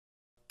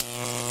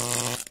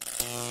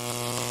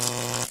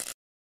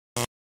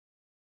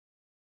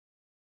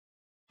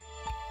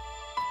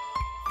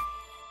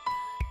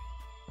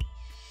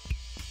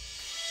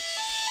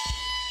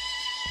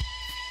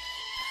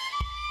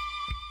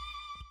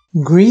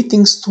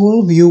Greetings to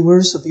all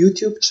viewers of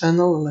YouTube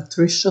channel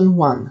Electrician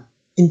 1.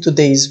 In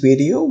today's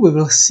video we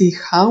will see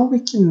how we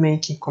can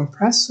make a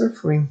compressor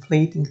for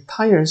inflating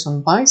tires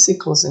on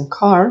bicycles and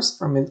cars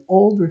from an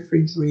old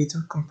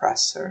refrigerator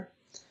compressor.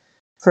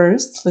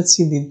 First, let's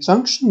see the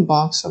junction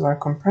box of our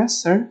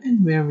compressor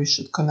and where we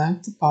should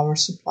connect the power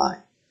supply.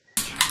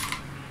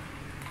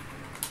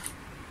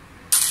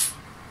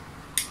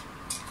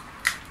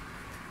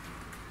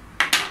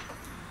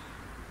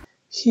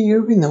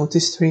 Here we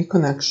notice three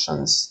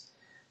connections.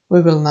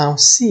 We will now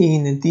see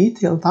in a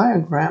detailed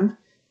diagram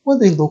what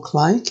they look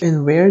like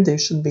and where they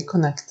should be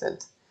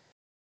connected.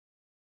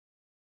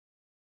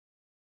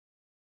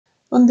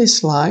 On this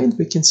slide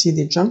we can see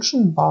the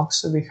junction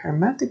box of a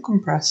hermetic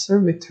compressor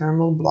with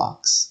thermal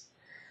blocks.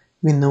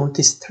 We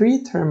notice three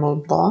thermal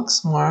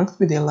blocks marked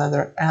with the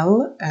letter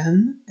L,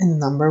 N and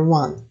number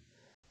 1.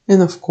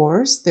 And of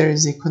course there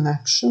is a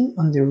connection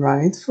on the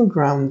right for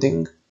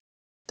grounding.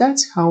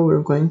 That's how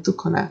we're going to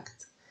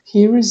connect.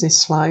 Here is a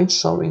slide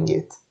showing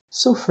it.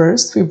 So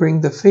first we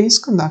bring the phase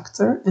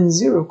conductor and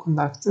zero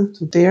conductor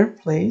to their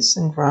place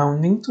and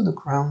grounding to the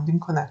grounding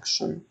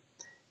connection.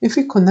 If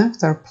we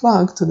connect our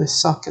plug to the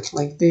socket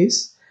like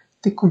this,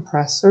 the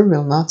compressor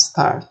will not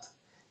start.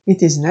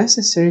 It is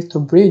necessary to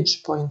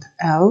bridge point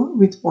L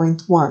with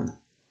point 1.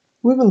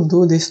 We will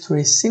do this through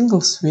a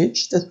single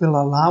switch that will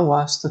allow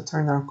us to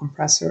turn our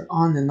compressor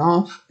on and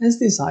off as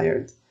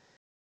desired.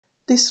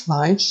 This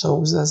slide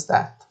shows us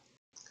that.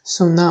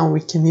 So now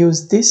we can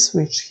use this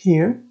switch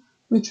here,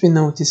 which we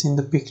notice in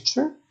the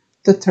picture,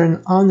 to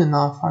turn on and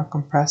off our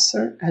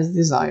compressor as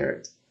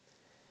desired.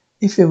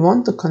 If we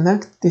want to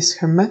connect this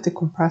hermetic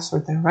compressor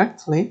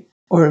directly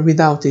or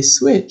without a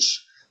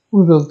switch,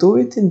 we will do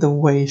it in the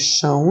way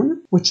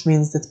shown, which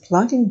means that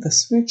plugging the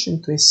switch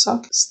into a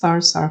socket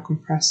starts our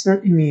compressor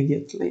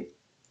immediately.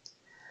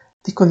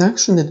 The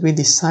connection that we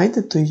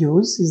decided to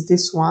use is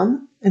this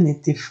one, and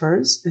it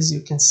differs, as you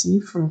can see,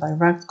 from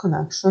direct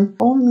connection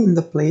only in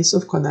the place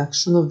of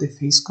connection of the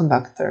phase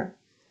conductor.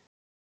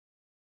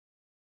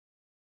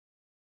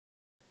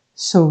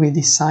 So we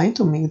decide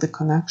to make the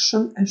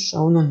connection as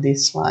shown on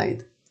this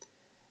slide.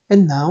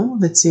 And now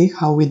let's see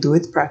how we do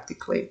it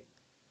practically.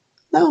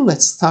 Now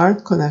let's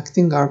start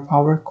connecting our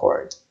power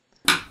cord.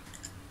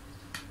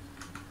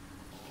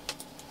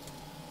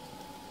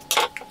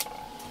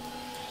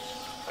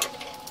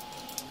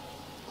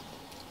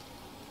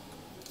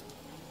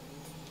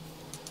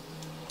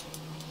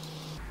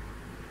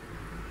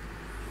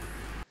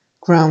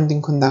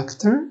 Grounding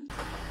conductor.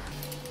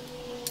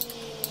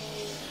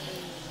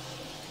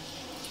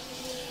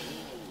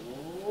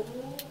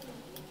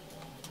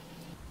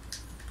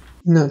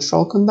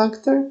 Neutral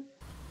conductor,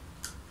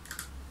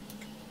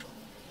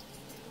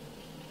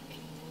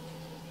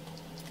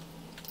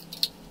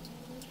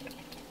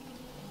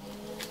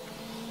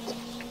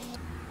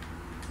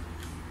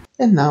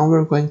 and now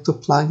we're going to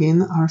plug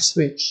in our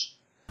switch.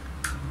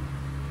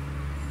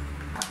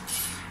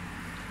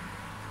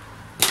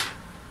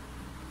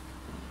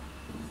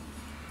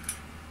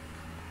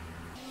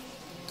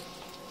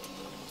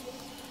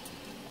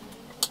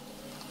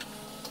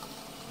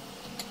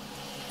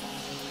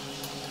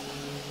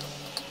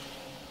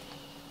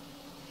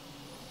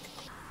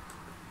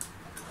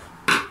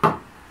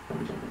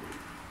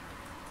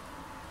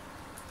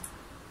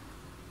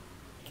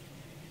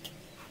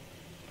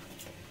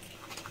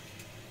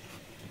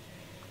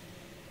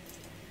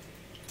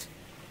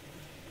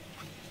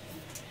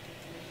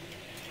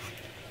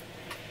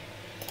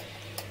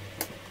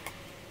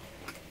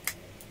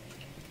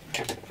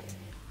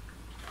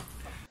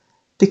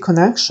 The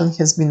connection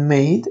has been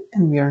made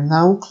and we are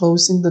now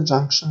closing the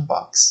junction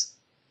box.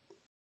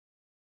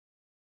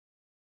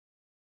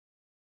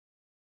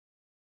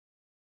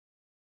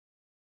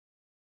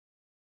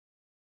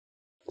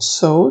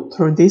 So,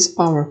 through this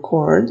power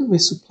cord, we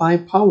supply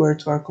power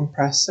to our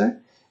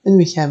compressor and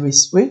we have a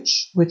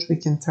switch which we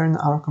can turn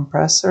our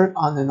compressor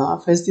on and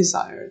off as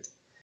desired.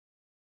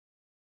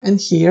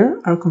 And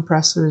here, our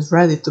compressor is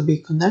ready to be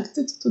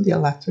connected to the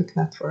electric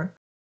network.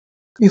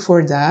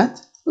 Before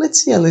that,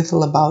 let's see a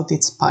little about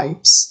its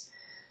pipes.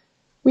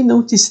 We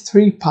notice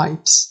three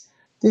pipes.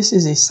 This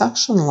is a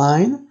suction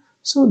line,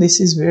 so this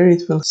is where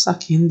it will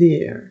suck in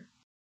the air.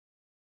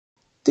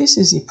 This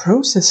is a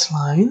process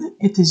line.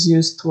 It is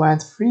used to add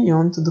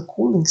freon to the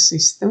cooling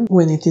system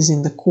when it is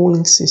in the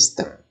cooling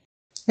system.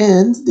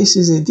 And this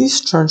is a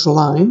discharge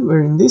line,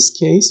 where in this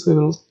case we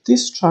will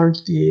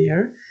discharge the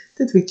air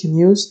that we can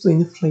use to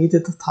inflate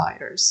the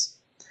tires.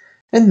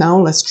 And now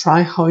let's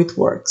try how it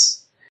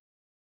works.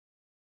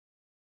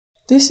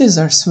 This is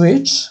our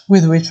switch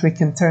with which we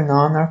can turn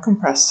on our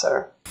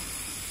compressor.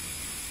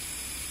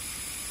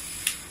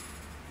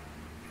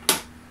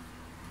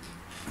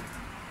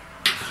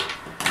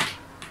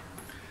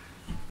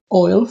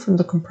 Oil from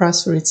the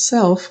compressor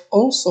itself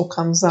also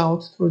comes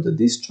out through the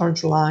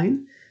discharge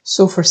line,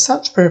 so for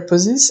such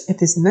purposes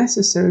it is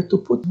necessary to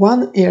put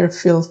one air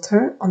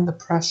filter on the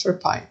pressure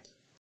pipe.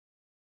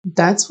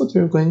 That's what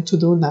we're going to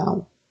do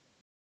now.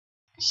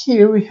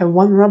 Here we have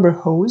one rubber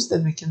hose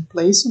that we can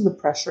place on the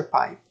pressure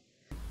pipe.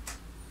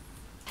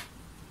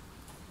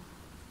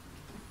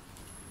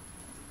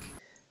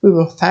 We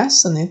will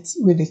fasten it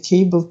with a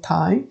cable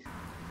tie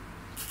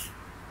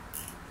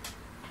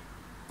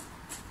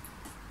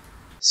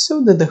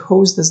so that the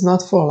hose does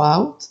not fall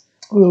out.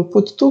 We will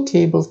put 2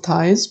 cable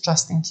ties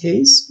just in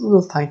case. We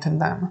will tighten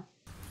them.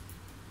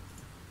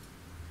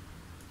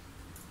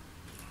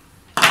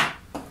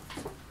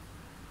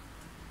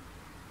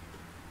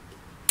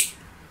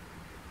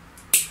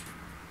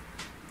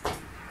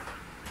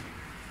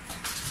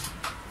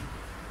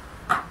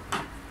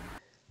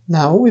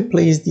 Now we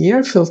place the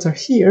air filter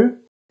here.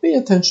 Pay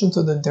attention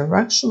to the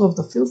direction of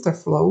the filter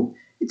flow.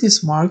 It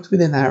is marked with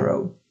an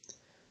arrow.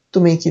 To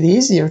make it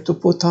easier to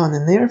put on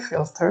an air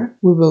filter,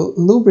 we will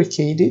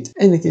lubricate it,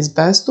 and it is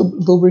best to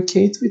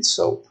lubricate with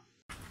soap.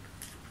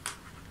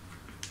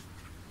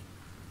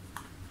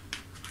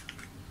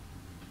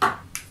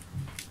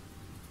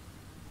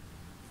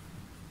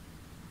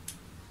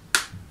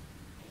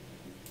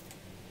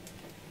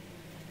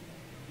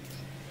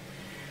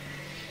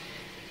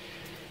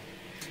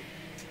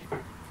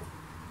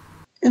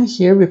 And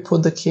here we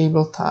put the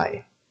cable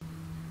tie.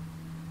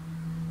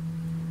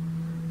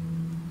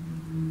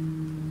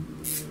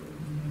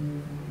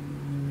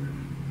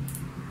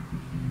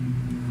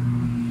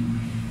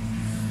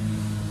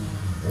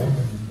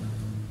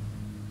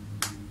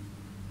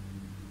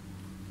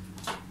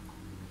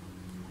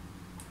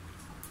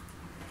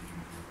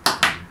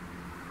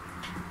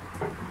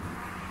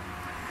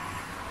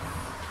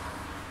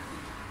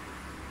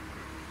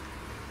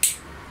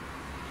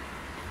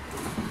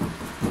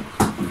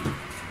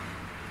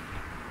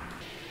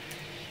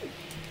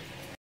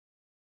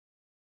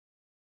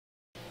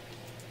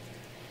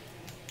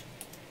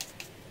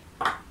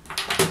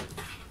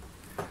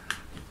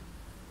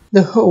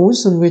 The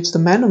hose on which the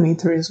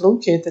manometer is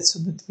located so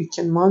that we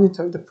can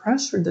monitor the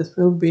pressure that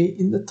will be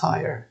in the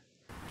tire.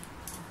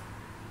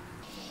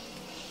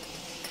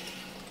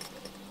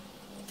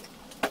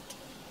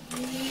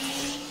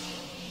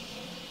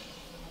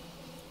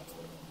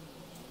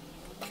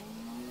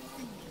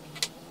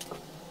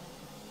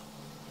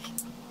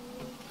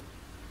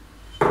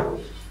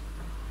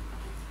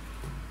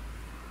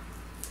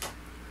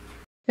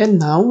 And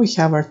now we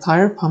have our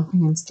tire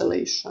pumping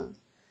installation.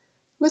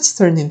 Let's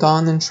turn it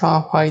on and try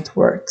how it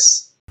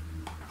works.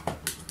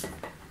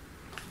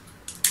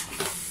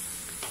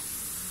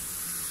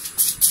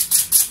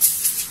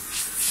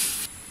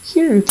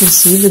 Here you can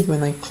see that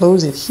when I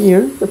close it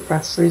here, the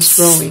pressure is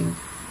growing.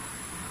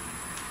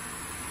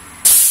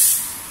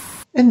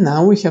 And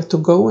now we have to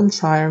go and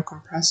try our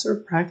compressor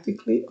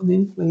practically on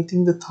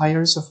inflating the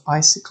tires of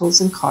bicycles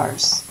and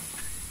cars.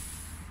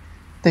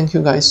 Thank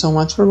you guys so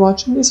much for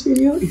watching this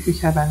video. If you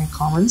have any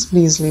comments,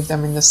 please leave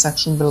them in the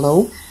section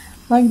below.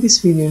 Like this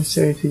video and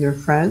share it with your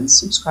friends.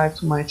 Subscribe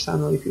to my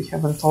channel if you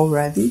haven't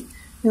already.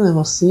 And I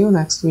will see you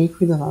next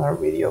week with another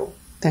video.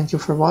 Thank you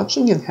for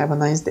watching and have a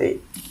nice day.